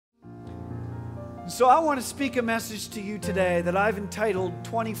So I want to speak a message to you today that I've entitled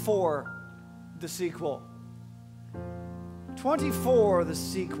 24, the sequel. 24, the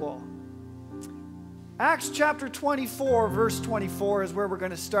sequel. Acts chapter 24, verse 24 is where we're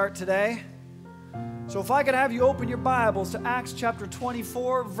going to start today. So if I could have you open your Bibles to Acts chapter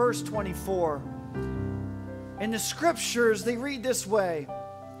 24, verse 24. In the scriptures, they read this way.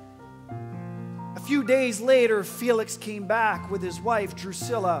 A few days later, Felix came back with his wife,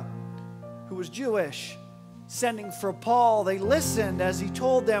 Drusilla, who was Jewish, sending for Paul. They listened as he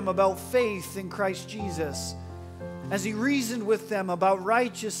told them about faith in Christ Jesus, as he reasoned with them about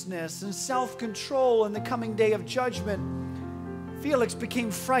righteousness and self-control in the coming day of judgment. Felix became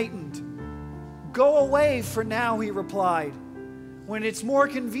frightened. "Go away for now," he replied. "When it's more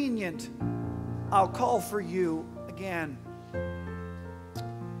convenient, I'll call for you again."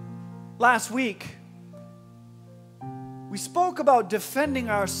 Last week, we spoke about defending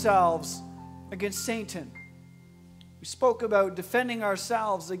ourselves against Satan. We spoke about defending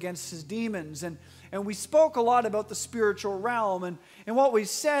ourselves against his demons, and we spoke a lot about the spiritual realm. And what we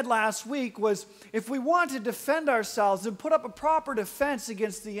said last week was, if we want to defend ourselves and put up a proper defense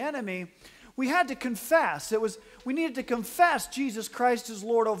against the enemy, we had to confess. We needed to confess Jesus Christ as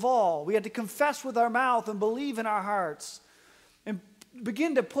Lord of all. We had to confess with our mouth and believe in our hearts and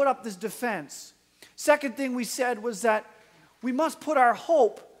begin to put up this defense. Second thing we said was that we must put our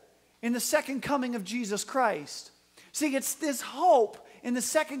hope in the second coming of Jesus Christ. See, it's this hope in the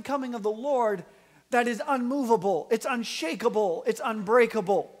second coming of the Lord that is unmovable, it's unshakable, it's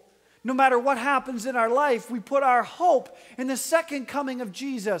unbreakable. No matter what happens in our life, we put our hope in the second coming of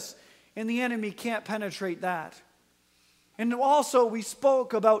Jesus, and the enemy can't penetrate that. And also we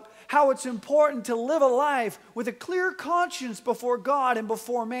spoke about how it's important to live a life with a clear conscience before God and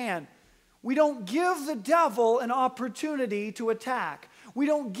before man. We don't give the devil an opportunity to attack. We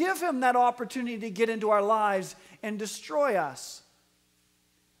don't give him that opportunity to get into our lives and destroy us.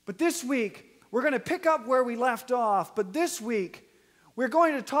 But this week, we're going to pick up where we left off. But this week, we're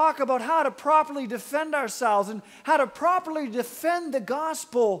going to talk about how to properly defend ourselves and how to properly defend the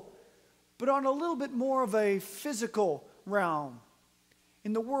gospel, but on a little bit more of a physical realm.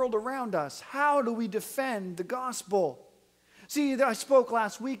 In the world around us, how do we defend the gospel? See, I spoke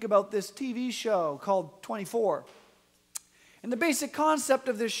last week about this TV show called 24. And the basic concept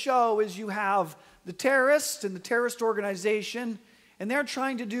of this show is you have the terrorists and the terrorist organization, and they're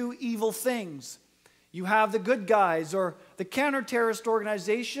trying to do evil things. You have the good guys or the counter-terrorist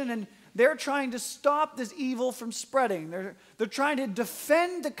organization, and they're trying to stop this evil from spreading. They're trying to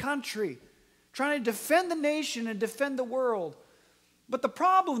defend the country, trying to defend the nation and defend the world. But the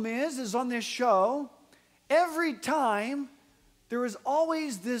problem is on this show, every time there is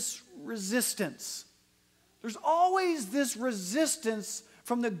always this resistance. There's always this resistance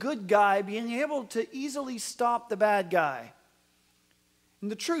from the good guy being able to easily stop the bad guy.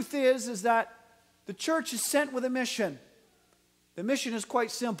 And the truth is that the church is sent with a mission. The mission is quite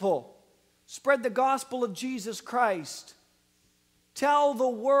simple. Spread the gospel of Jesus Christ. Tell the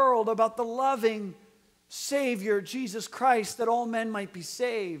world about the loving Savior, Jesus Christ, that all men might be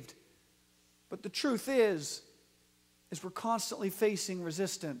saved. But the truth is we're constantly facing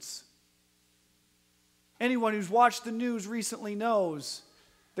resistance. Anyone who's watched the news recently knows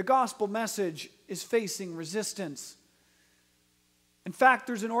the gospel message is facing resistance. In fact,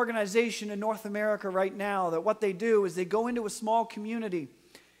 there's an organization in North America right now that what they do is they go into a small community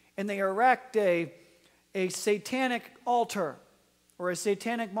and they erect a satanic altar or a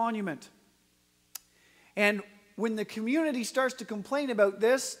satanic monument. And when the community starts to complain about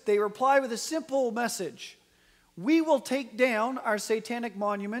this, they reply with a simple message. "We will take down our satanic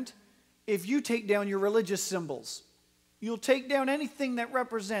monument if you take down your religious symbols. You'll take down anything that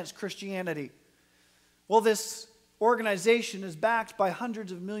represents Christianity." Well, this organization is backed by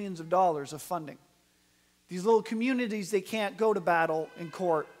hundreds of millions of dollars of funding. These little communities, they can't go to battle in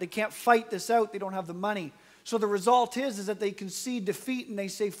court. They can't fight this out. They don't have the money. So the result is that they concede defeat and they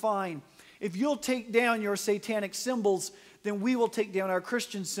say, "Fine, if you'll take down your satanic symbols, then we will take down our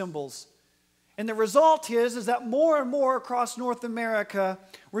Christian symbols." And the result is that more and more across North America,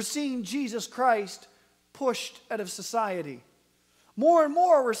 we're seeing Jesus Christ pushed out of society. More and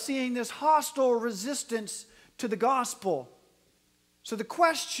more, we're seeing this hostile resistance to the gospel. So the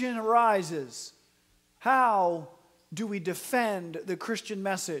question arises, how do we defend the Christian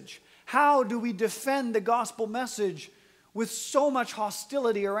message? How do we defend the gospel message with so much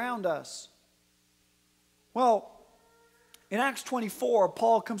hostility around us? Well, in Acts 24,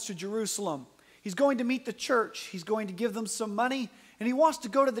 Paul comes to Jerusalem. He's going to meet the church. He's going to give them some money, and he wants to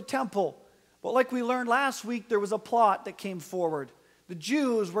go to the temple. But like we learned last week, there was a plot that came forward. The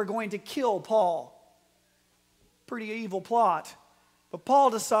Jews were going to kill Paul. pretty evil plot. But Paul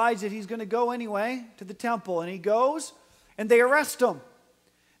decides that he's going to go anyway to the temple, and he goes, and they arrest him.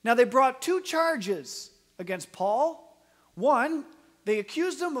 Now, they brought 2 charges against Paul. One, they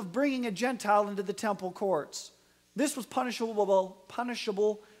accused him of bringing a Gentile into the temple courts. This was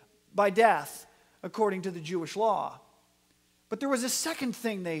punishable by death, according to the Jewish law. But there was a second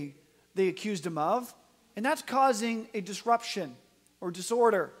thing they accused him of, and that's causing a disruption or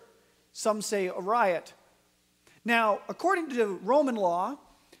disorder. Some say a riot. Now, according to Roman law,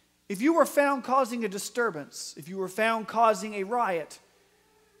 if you were found causing a disturbance, if you were found causing a riot,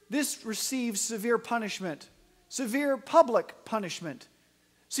 this receives severe punishment, severe public punishment.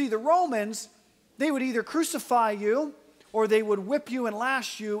 See, the Romans, they would either crucify you or they would whip you and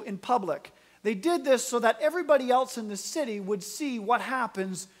lash you in public. They did this so that everybody else in the city would see what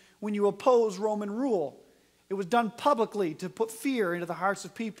happens when you oppose Roman rule. It was done publicly to put fear into the hearts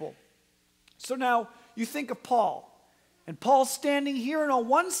of people. So now you think of Paul. And Paul's standing here, and on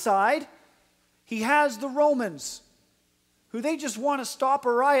one side, he has the Romans, who they just want to stop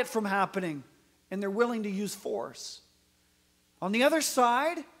a riot from happening, and they're willing to use force. On the other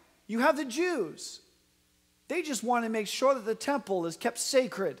side, you have the Jews. They just want to make sure that the temple is kept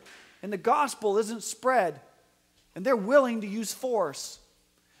sacred and the gospel isn't spread, and they're willing to use force.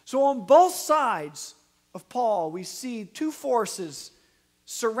 So on both sides of Paul, we see 2 forces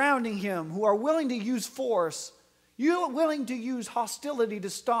surrounding him who are willing to use force. You're willing to use hostility to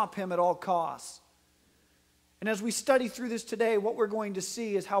stop him at all costs. And as we study through this today, what we're going to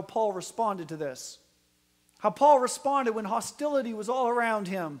see is how Paul responded to this. How Paul responded when hostility was all around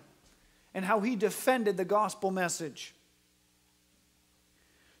him, and how he defended the gospel message.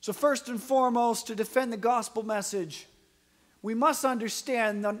 So first and foremost, to defend the gospel message, we must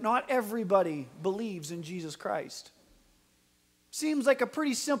understand that not everybody believes in Jesus Christ. Seems like a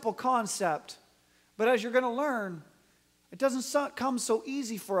pretty simple concept, but as you're going to learn, it doesn't come so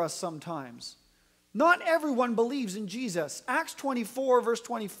easy for us sometimes. Not everyone believes in Jesus. Acts 24, verse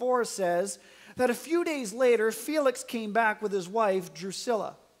 24 says that a few days later, Felix came back with his wife,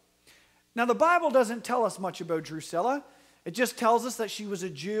 Drusilla. Now, the Bible doesn't tell us much about Drusilla. It just tells us that she was a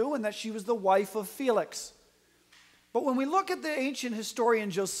Jew and that she was the wife of Felix. But when we look at the ancient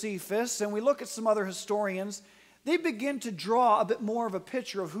historian Josephus and we look at some other historians, they begin to draw a bit more of a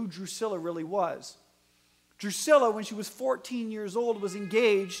picture of who Drusilla really was. Drusilla, when she was 14 years old, was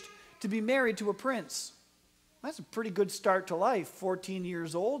engaged to be married to a prince. That's a pretty good start to life. 14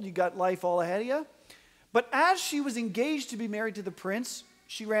 years old, you got life all ahead of you. But as she was engaged to be married to the prince,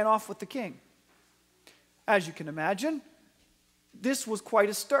 she ran off with the king. As you can imagine, this was quite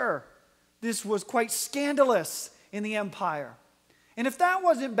a stir. This was quite scandalous in the empire. And if that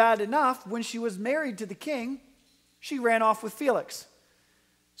wasn't bad enough, when she was married to the king, she ran off with Felix.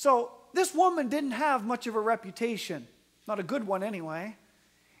 So this woman didn't have much of a reputation. Not a good one anyway.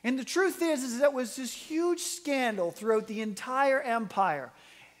 And the truth is that it was this huge scandal throughout the entire empire.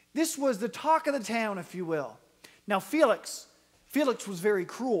 This was the talk of the town, if you will. Now Felix was very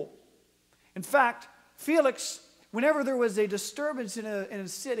cruel. In fact, Felix, whenever there was a disturbance in a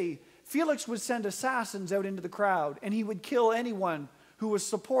city, Felix would send assassins out into the crowd, and he would kill anyone who was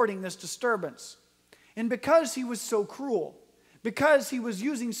supporting this disturbance. And because he was so cruel, because he was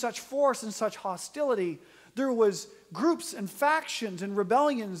using such force and such hostility, there was groups and factions and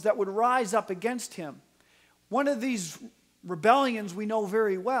rebellions that would rise up against him. One of these rebellions we know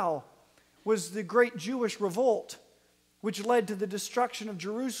very well was the Great Jewish Revolt, which led to the destruction of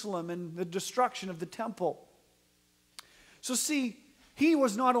Jerusalem and the destruction of the temple. So see, he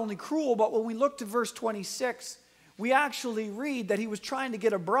was not only cruel, but when we look to verse 26, we actually read that he was trying to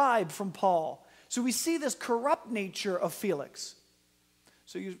get a bribe from Paul. So we see this corrupt nature of Felix.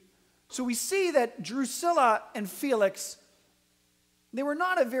 So we see that Drusilla and Felix, they were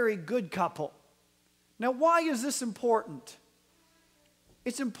not a very good couple. Now, why is this important?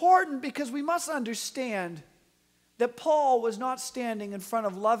 It's important because we must understand that Paul was not standing in front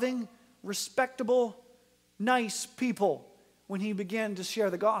of loving, respectable, nice people when he began to share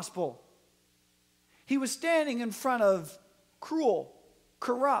the gospel. He was standing in front of cruel,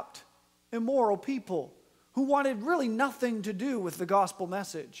 corrupt, immoral people who wanted really nothing to do with the gospel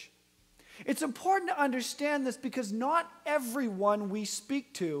message. It's important to understand this because not everyone we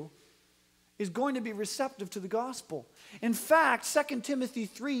speak to is going to be receptive to the gospel. In fact, 2 Timothy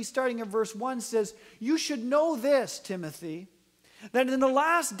 3, starting at verse 1 says, "You should know this, Timothy, that in the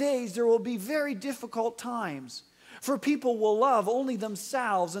last days there will be very difficult times, for people will love only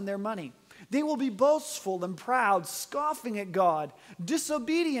themselves and their money. They will be boastful and proud, scoffing at God,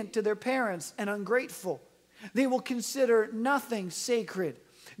 disobedient to their parents, and ungrateful. They will consider nothing sacred.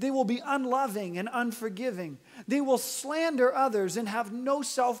 They will be unloving and unforgiving. They will slander others and have no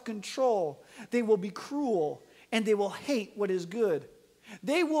self-control. They will be cruel and they will hate what is good.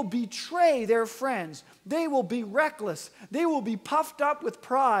 They will betray their friends. They will be reckless. They will be puffed up with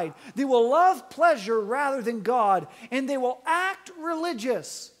pride. They will love pleasure rather than God, and they will act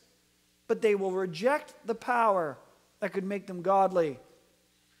religious, but they will reject the power that could make them godly.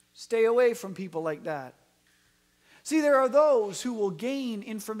 Stay away from people like that. See, there are those who will gain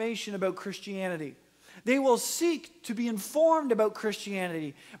information about Christianity. They will seek to be informed about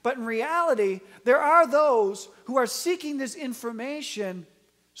Christianity. But in reality, there are those who are seeking this information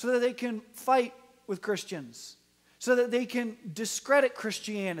so that they can fight with Christians, so that they can discredit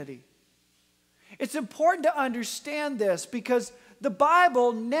Christianity. It's important to understand this because the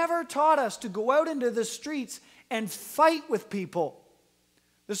Bible never taught us to go out into the streets and fight with people.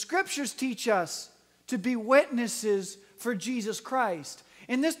 The Scriptures teach us to be witnesses for Jesus Christ.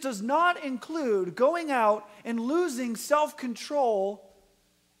 And this does not include going out and losing self-control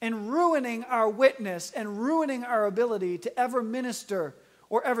and ruining our witness and ruining our ability to ever minister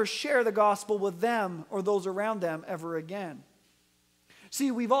or ever share the gospel with them or those around them ever again.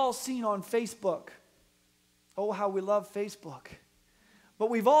 See, we've all seen on Facebook, oh, how we love Facebook. But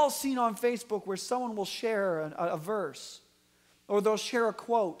we've all seen on Facebook where someone will share a verse, or they'll share a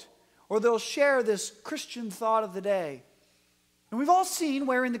quote, or they'll share this Christian thought of the day. And we've all seen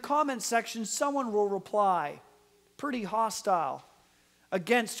where in the comment section someone will reply, pretty hostile,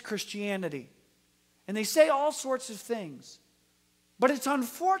 against Christianity. And they say all sorts of things. But it's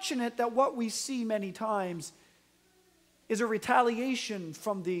unfortunate that what we see many times is a retaliation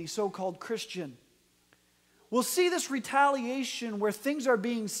from the so-called Christian. We'll see this retaliation where things are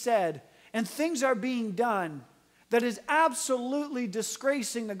being said and things are being done that is absolutely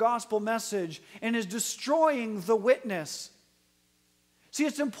disgracing the gospel message and is destroying the witness. See,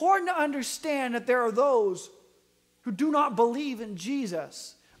 it's important to understand that there are those who do not believe in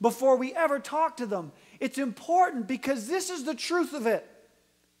Jesus before we ever talk to them. It's important because this is the truth of it.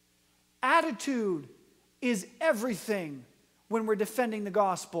 Attitude is everything when we're defending the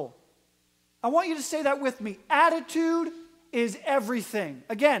gospel. I want you to say that with me. Attitude is everything.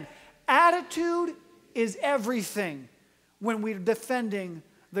 Again, attitude is everything when we're defending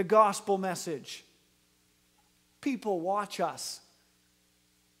the gospel message. People watch us.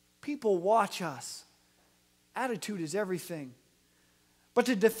 People watch us. Attitude is everything. But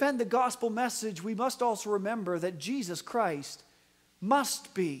to defend the gospel message, we must also remember that Jesus Christ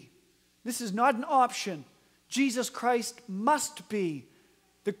must be. This is not an option. Jesus Christ must be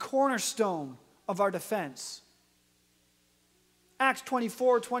the cornerstone of our defense. Acts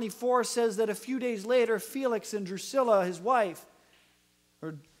 24:24 says that a few days later, Felix and Drusilla, his wife,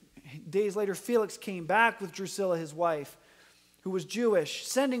 or days later, Felix came back with Drusilla, his wife, who was Jewish,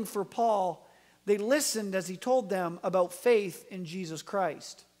 sending for Paul. They listened as he told them about faith in Jesus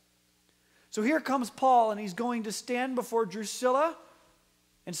Christ. So here comes Paul, and he's going to stand before Drusilla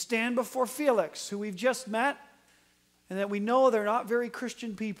and stand before Felix, who we've just met, and that we know they're not very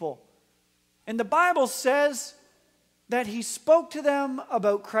Christian people. And the Bible says that he spoke to them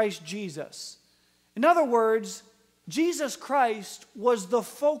about Christ Jesus. In other words, Jesus Christ was the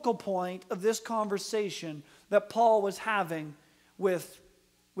focal point of this conversation that Paul was having with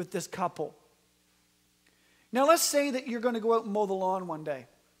this couple. Now let's say that you're going to go out and mow the lawn one day.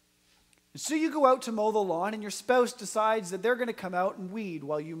 And so you go out to mow the lawn and your spouse decides that they're going to come out and weed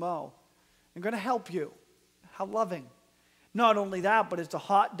while you mow. They're going to help you. How loving. Not only that, but it's a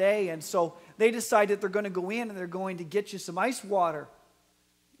hot day, and so they decide that they're going to go in and they're going to get you some ice water.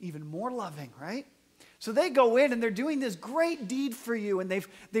 Even more loving, right? So they go in and they're doing this great deed for you, and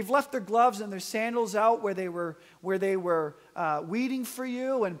they've left their gloves and their sandals out where they were weeding for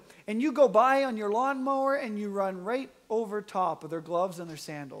you, and you go by on your lawnmower and you run right over top of their gloves and their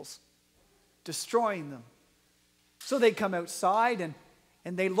sandals, destroying them. So they come outside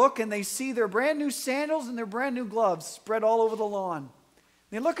and they look and they see their brand new sandals and their brand new gloves spread all over the lawn.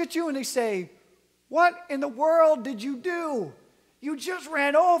 They look at you and they say, "What in the world did you do? You just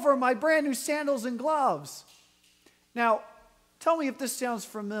ran over my brand new sandals and gloves." Now, tell me if this sounds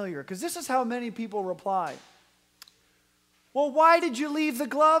familiar, because this is how many people reply. "Well, why did you leave the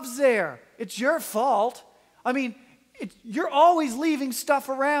gloves there? It's your fault. I mean, you're always leaving stuff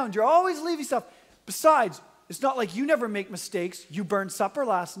around. You're always leaving stuff. Besides, it's not like you never make mistakes. You burned supper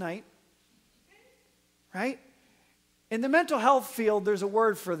last night." Right? In the mental health field, there's a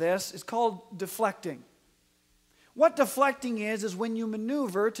word for this. It's called deflecting. What deflecting is when you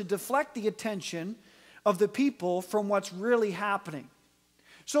maneuver to deflect the attention of the people from what's really happening.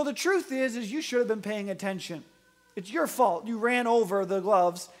 So the truth is you should have been paying attention. It's your fault. You ran over the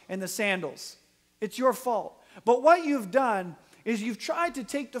gloves and the sandals. It's your fault. But what you've done is you've tried to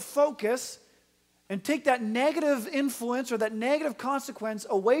take the focus and take that negative influence or that negative consequence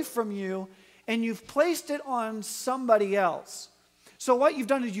away from you, and you've placed it on somebody else. So what you've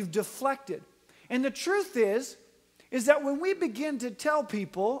done is you've deflected. And the truth is that when we begin to tell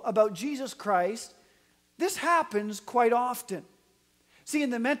people about Jesus Christ, this happens quite often. See, in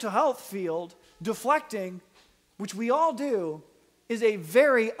the mental health field, deflecting, which we all do, is a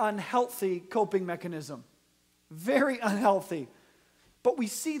very unhealthy coping mechanism. Very unhealthy. But we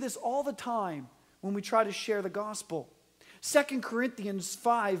see this all the time when we try to share the gospel. 2 Corinthians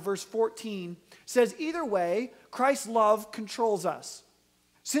 5, verse 14 says, either way, Christ's love controls us.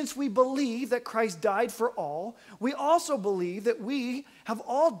 Since we believe that Christ died for all, we also believe that we have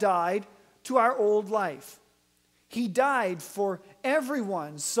all died to our old life. He died for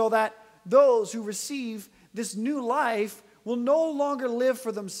everyone so that those who receive this new life will no longer live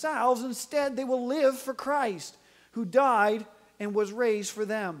for themselves. Instead, they will live for Christ, who died and was raised for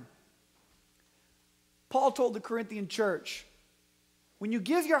them. Paul told the Corinthian church, when you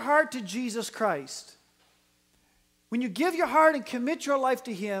give your heart to Jesus Christ, when you give your heart and commit your life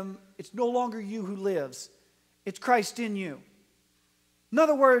to Him, it's no longer you who lives. It's Christ in you. In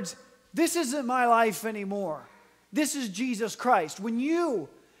other words, this isn't my life anymore. This is Jesus Christ. When you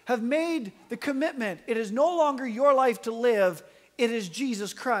have made the commitment, it is no longer your life to live, it is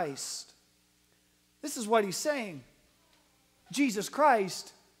Jesus Christ. This is what he's saying. Jesus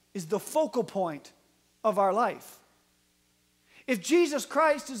Christ is the focal point of our life. If Jesus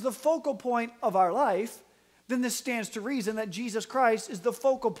Christ is the focal point of our life, then this stands to reason that Jesus Christ is the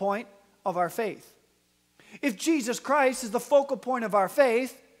focal point of our faith. If Jesus Christ is the focal point of our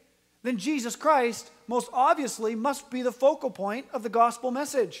faith, then Jesus Christ most obviously must be the focal point of the gospel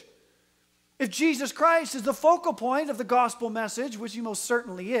message. If Jesus Christ is the focal point of the gospel message, which he most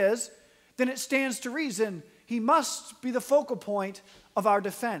certainly is, then it stands to reason he must be the focal point of our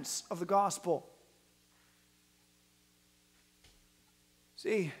defense of the gospel.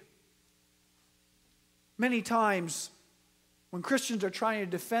 See, many times when Christians are trying to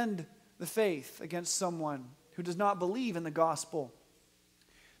defend the faith against someone who does not believe in the gospel,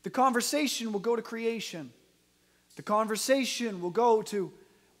 the conversation will go to creation. The conversation will go to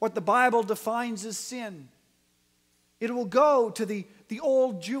what the Bible defines as sin. It will go to the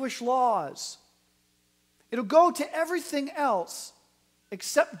old Jewish laws. It'll go to everything else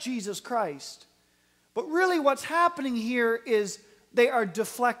except Jesus Christ. But really what's happening here is they are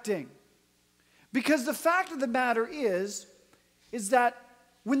deflecting. Because the fact of the matter is that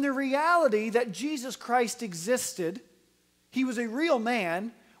when the reality that Jesus Christ existed, he was a real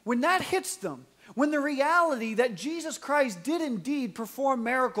man, when that hits them, when the reality that Jesus Christ did indeed perform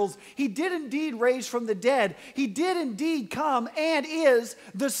miracles, he did indeed raise from the dead, he did indeed come and is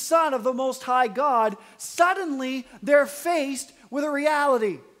the Son of the Most High God, suddenly they're faced with a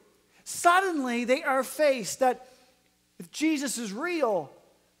reality. Suddenly they are faced that if Jesus is real,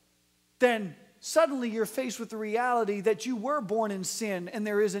 then suddenly you're faced with the reality that you were born in sin and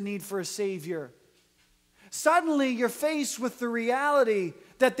there is a need for a Savior. Suddenly you're faced with the reality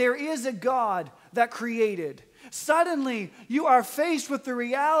that there is a God that created. Suddenly you are faced with the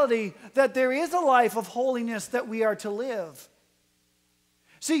reality that there is a life of holiness that we are to live.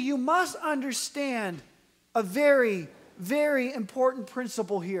 See, you must understand a very, very important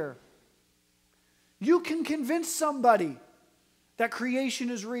principle here. You can convince somebody that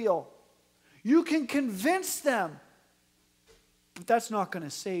creation is real. You can convince them, but that's not going to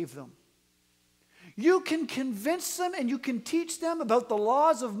save them. You can convince them and you can teach them about the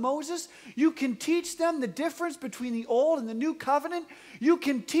laws of Moses. You can teach them the difference between the old and the new covenant. You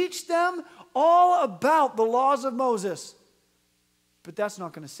can teach them all about the laws of Moses, but that's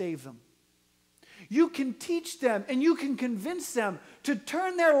not going to save them. You can teach them and you can convince them to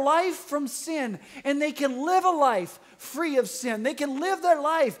turn their life from sin, and they can live a life free of sin. They can live their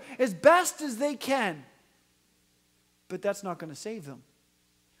life as best as they can, but that's not going to save them.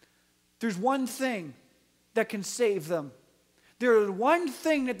 There's one thing that can save them. There is one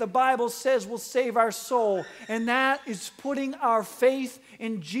thing that the Bible says will save our soul, and that is putting our faith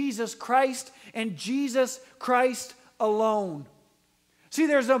in Jesus Christ and Jesus Christ alone. See,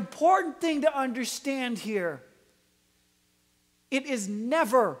 there's an important thing to understand here. It is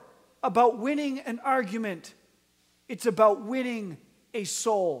never about winning an argument. It's about winning a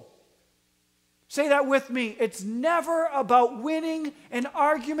soul. Say that with me. It's never about winning an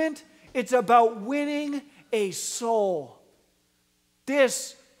argument. It's about winning a soul.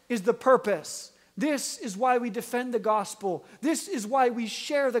 This is the purpose. This is why we defend the gospel. This is why we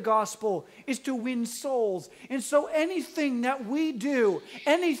share the gospel, is to win souls. And so anything that we do,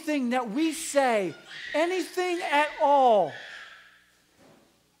 anything that we say, anything at all,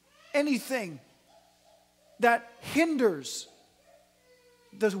 anything that hinders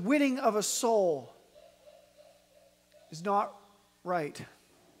the winning of a soul is not right.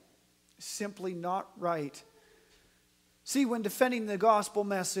 Simply not right. See, when defending the gospel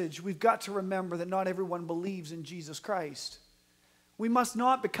message, we've got to remember that not everyone believes in Jesus Christ. We must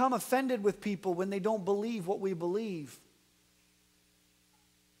not become offended with people when they don't believe what we believe.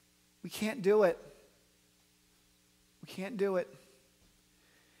 We can't do it. We can't do it.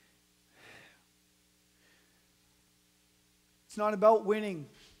 It's not about winning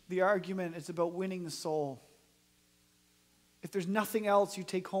the argument, it's about winning the soul. If there's nothing else you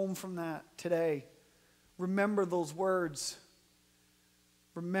take home from that today, remember those words.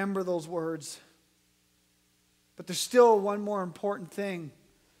 Remember those words. But there's still one more important thing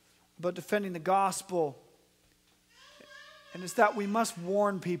about defending the gospel, and it's that we must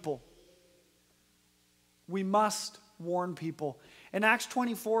warn people. We must warn people. In Acts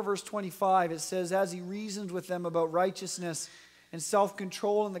 24, verse 25, it says, as he reasoned with them about righteousness and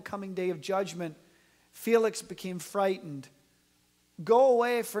self-control in the coming day of judgment, Felix became frightened. Go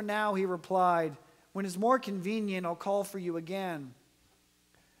away for now, he replied. When it's more convenient, I'll call for you again.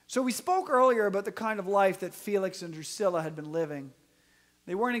 So we spoke earlier about the kind of life that Felix and Drusilla had been living.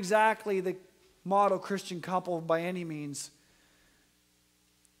 They weren't exactly the model Christian couple by any means.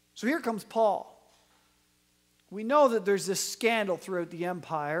 So here comes Paul. We know that there's this scandal throughout the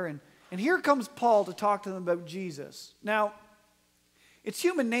empire, and here comes Paul to talk to them about Jesus. Now, it's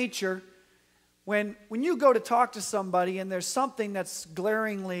human nature when you go to talk to somebody and there's something that's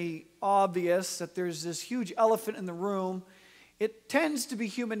glaringly obvious, that there's this huge elephant in the room, it tends to be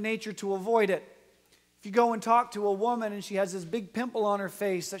human nature to avoid it. If you go and talk to a woman and she has this big pimple on her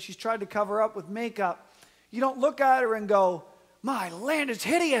face that she's tried to cover up with makeup, you don't look at her and go, my land, it's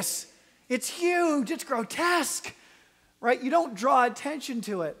hideous. It's huge. It's grotesque. Right? You don't draw attention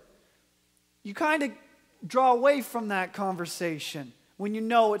to it. You kind of draw away from that conversation when you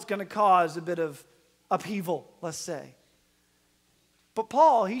know it's going to cause a bit of upheaval, let's say. But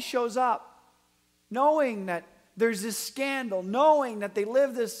Paul, he shows up knowing that there's this scandal, knowing that they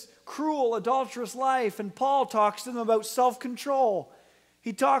live this cruel, adulterous life, and Paul talks to them about self-control.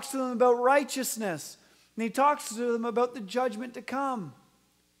 He talks to them about righteousness, and he talks to them about the judgment to come.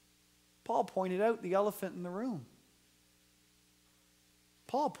 Paul pointed out the elephant in the room.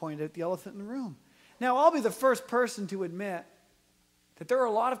 Paul pointed out the elephant in the room. Now, I'll be the first person to admit that there are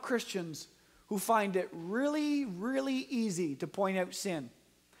a lot of Christians who find it really, really easy to point out sin.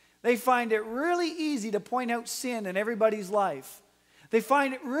 They find it really easy to point out sin in everybody's life. They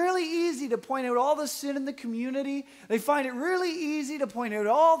find it really easy to point out all the sin in the community. They find it really easy to point out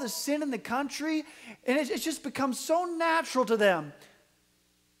all the sin in the country. And it's just become so natural to them.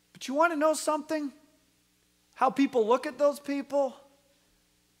 But you want to know something? How people look at those people?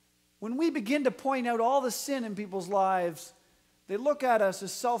 When we begin to point out all the sin in people's lives, they look at us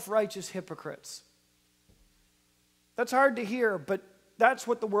as self-righteous hypocrites. That's hard to hear, but that's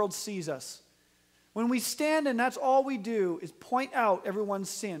what the world sees us. When we stand and that's all we do is point out everyone's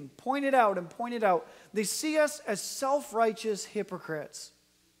sin, point it out and point it out, they see us as self-righteous hypocrites.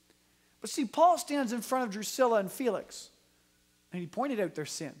 But see, Paul stands in front of Drusilla and Felix, and he pointed out their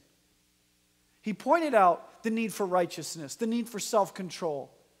sin. He pointed out the need for righteousness, the need for self-control.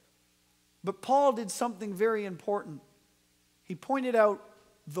 But Paul did something very important. He pointed out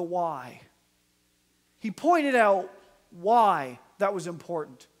the why. He pointed out why that was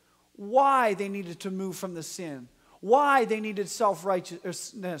important. Why they needed to move from the sin. Why they needed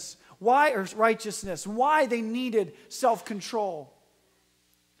self-righteousness. Righteousness. Why they needed self-control.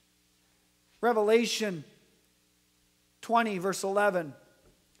 Revelation 20, verse 11.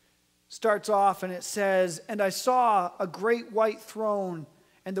 Starts off and it says, and I saw a great white throne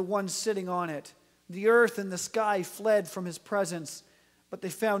and the one sitting on it. The earth and the sky fled from his presence, but they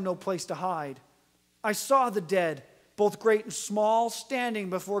found no place to hide. I saw the dead, both great and small, standing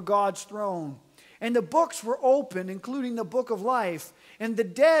before God's throne. And the books were opened, including the book of life. And the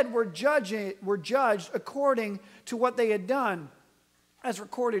dead were judged according to what they had done, as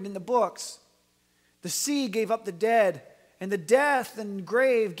recorded in the books. The sea gave up the dead, and the death and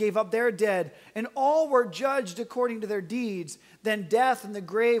grave gave up their dead, and all were judged according to their deeds. Then death and the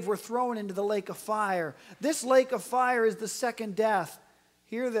grave were thrown into the lake of fire. This lake of fire is the second death.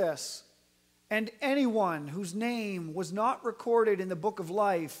 Hear this. And anyone whose name was not recorded in the book of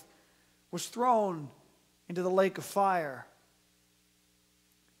life was thrown into the lake of fire.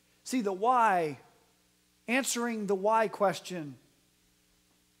 See, the why answering the why question.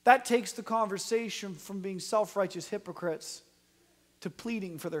 That takes the conversation from being self-righteous hypocrites to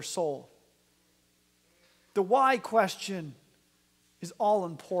pleading for their soul. The why question is all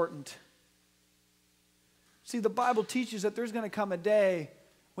important. See, the Bible teaches that there's going to come a day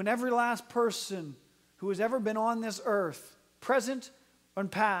when every last person who has ever been on this earth, present and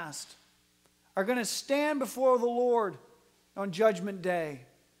past, are going to stand before the Lord on Judgment Day,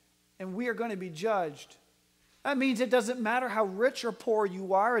 and we are going to be judged. That means it doesn't matter how rich or poor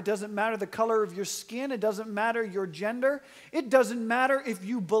you are. It doesn't matter the color of your skin. It doesn't matter your gender. It doesn't matter if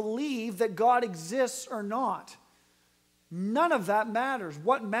you believe that God exists or not. None of that matters.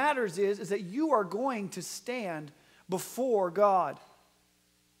 What matters is that you are going to stand before God.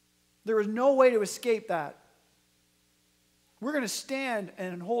 There is no way to escape that. We're going to stand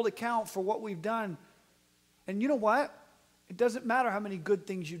and hold account for what we've done. And you know what? It doesn't matter how many good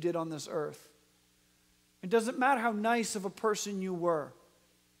things you did on this earth. It doesn't matter how nice of a person you were.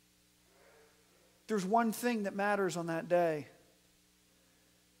 There's one thing that matters on that day.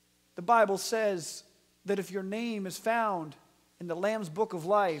 The Bible says that if your name is found in the Lamb's book of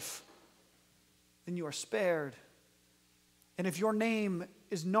life, then you are spared. And if your name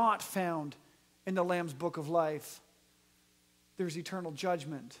is not found in the Lamb's book of life, there's eternal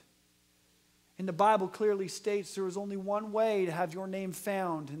judgment. And the Bible clearly states there is only one way to have your name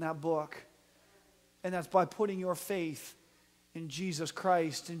found in that book, and that's by putting your faith in Jesus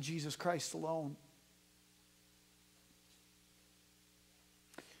Christ and Jesus Christ alone.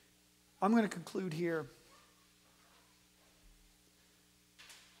 I'm going to conclude here.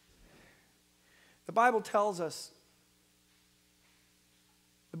 The Bible tells us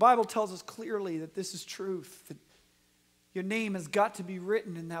clearly that this is truth, that your name has got to be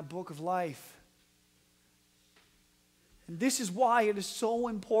written in that book of life. And this is why it is so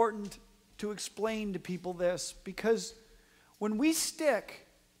important to explain to people this, because when we stick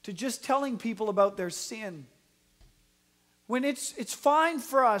to just telling people about their sin, when it's fine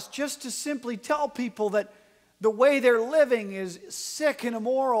for us just to simply tell people that the way they're living is sick and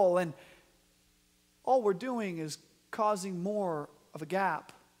immoral, and all we're doing is causing more of a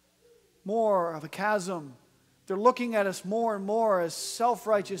gap, more of a chasm. They're looking at us more and more as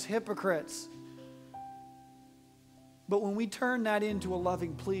self-righteous hypocrites. But when we turn that into a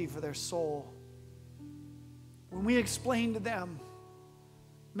loving plea for their soul, when we explain to them,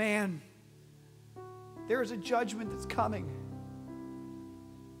 man, there is a judgment that's coming.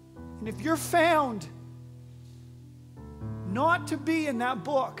 And if you're found not to be in that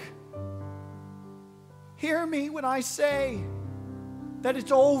book, hear me when I say that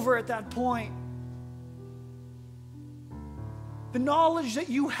it's over at that point. The knowledge that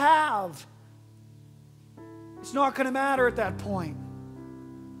you have, it's not going to matter at that point.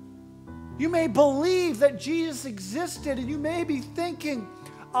 You may believe that Jesus existed, and you may be thinking,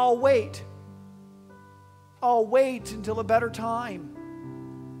 I'll wait. I'll wait until a better time.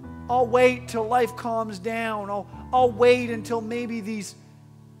 I'll wait till life calms down. I'll wait until maybe these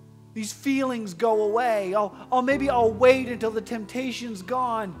feelings go away. Maybe I'll wait until the temptation's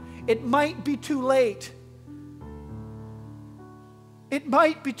gone. It might be too late. It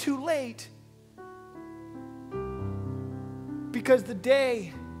might be too late. Because the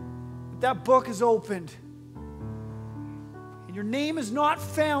day that book is opened and your name is not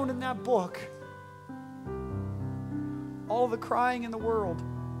found in that book, all of the crying in the world,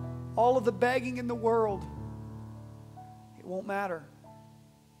 all of the begging in the world, it won't matter.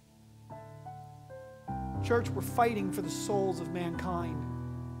 Church, we're fighting for the souls of mankind.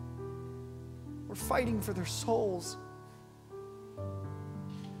 We're fighting for their souls.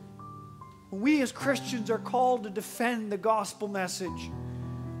 When we as Christians are called to defend the gospel message,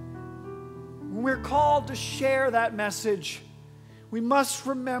 when we're called to share that message, we must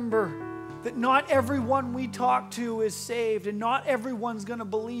remember that not everyone we talk to is saved, and not everyone's going to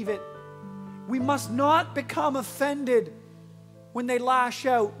believe it. We must not become offended when they lash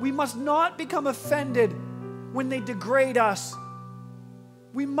out. We must not become offended when they degrade us.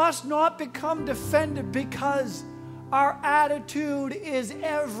 We must not become defended because our attitude is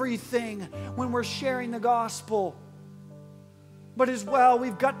everything when we're sharing the gospel. But as well,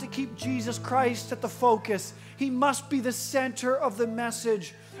 we've got to keep Jesus Christ at the focus. He must be the center of the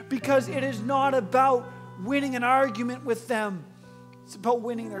message, because it is not about winning an argument with them. It's about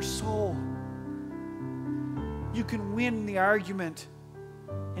winning their soul. You can win the argument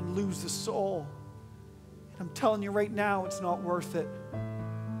and lose the soul. And I'm telling you right now, it's not worth it.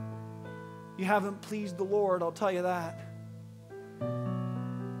 You haven't pleased the Lord, I'll tell you that.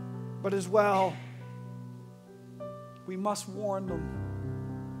 But as well, we must warn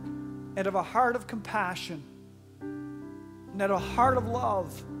them. out of a heart of compassion and out of a heart of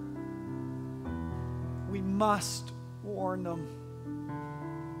love, we must warn them.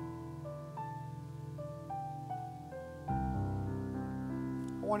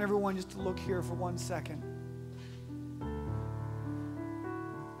 I want everyone just to look here for 1 second.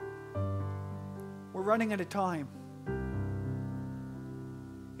 We're running out of time.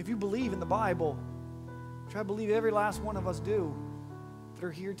 If you believe in the Bible, which I believe every last one of us do that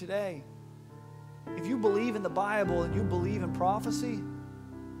are here today, if you believe in the Bible and you believe in prophecy,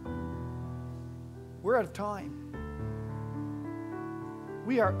 we're out of time.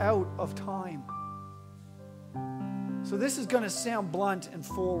 We are out of time. So this is going to sound blunt and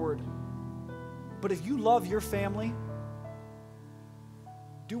forward, but if you love your family,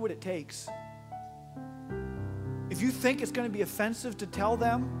 do what it takes. If you think it's going to be offensive to tell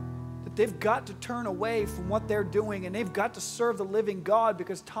them that they've got to turn away from what they're doing and they've got to serve the living God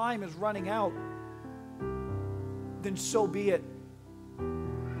because time is running out, then so be it.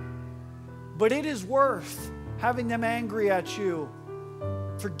 But it is worth having them angry at you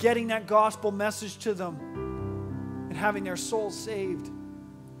for getting that gospel message to them and having their souls saved.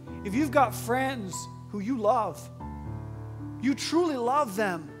 If you've got friends who you love, you truly love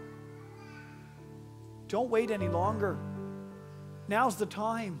them, don't wait any longer. Now's the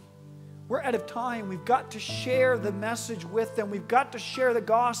time. We're out of time. We've got to share the message with them. We've got to share the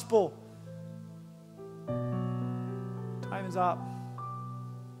gospel. Time is up.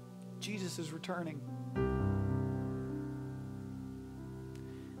 Jesus is returning.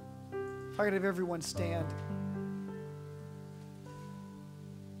 If I could have everyone stand.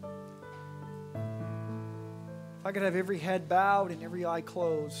 If I could have every head bowed and every eye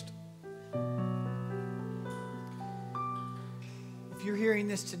closed. If you're hearing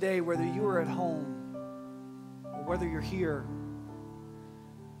this today, whether you are at home or whether you're here,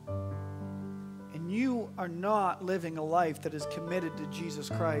 and you are not living a life that is committed to Jesus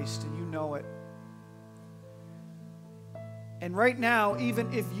Christ, and you know it, and right now,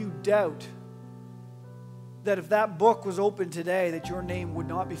 even if you doubt that if that book was open today, that your name would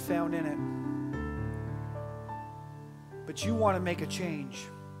not be found in it, but you want to make a change,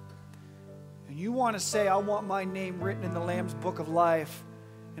 and you want to say, I want my name written in the Lamb's Book of Life,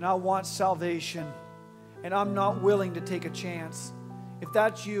 and I want salvation, and I'm not willing to take a chance. If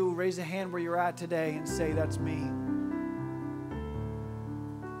that's you, raise a hand where you're at today and say, that's me.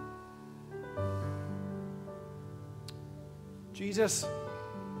 Jesus,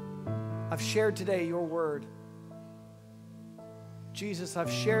 I've shared today your word. Jesus,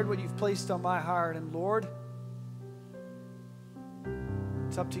 I've shared what you've placed on my heart, and Lord,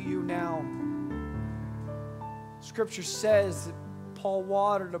 it's up to you now. Scripture says that Paul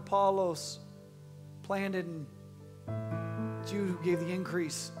watered, Apollos planted, and it's you who gave the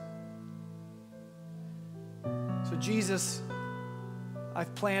increase. So Jesus,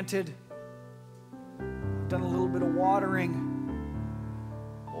 I've planted, I've done a little bit of watering.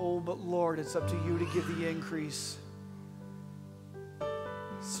 Oh, but Lord, it's up to you to give the increase.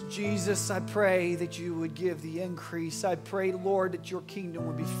 So Jesus, I pray that you would give the increase. I pray, Lord, that your kingdom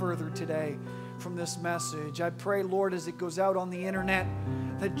would be furthered today from this message. I pray, Lord, as it goes out on the internet,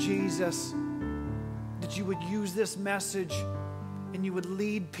 that Jesus, that you would use this message and you would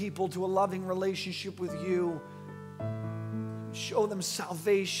lead people to a loving relationship with you. Show them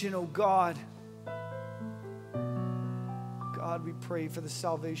salvation, oh God. God, we pray for the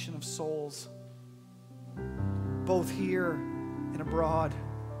salvation of souls, both here and abroad.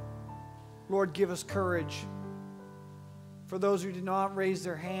 Lord, give us courage. For those who did not raise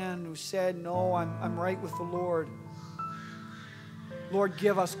their hand, who said, no, I'm right with the Lord. Lord,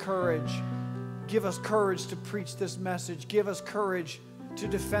 give us courage. Give us courage to preach this message. Give us courage to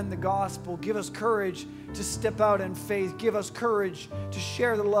defend the gospel. Give us courage to step out in faith. Give us courage to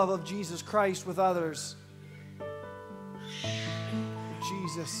share the love of Jesus Christ with others.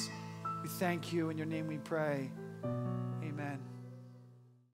 Jesus, we thank you. In your name we pray.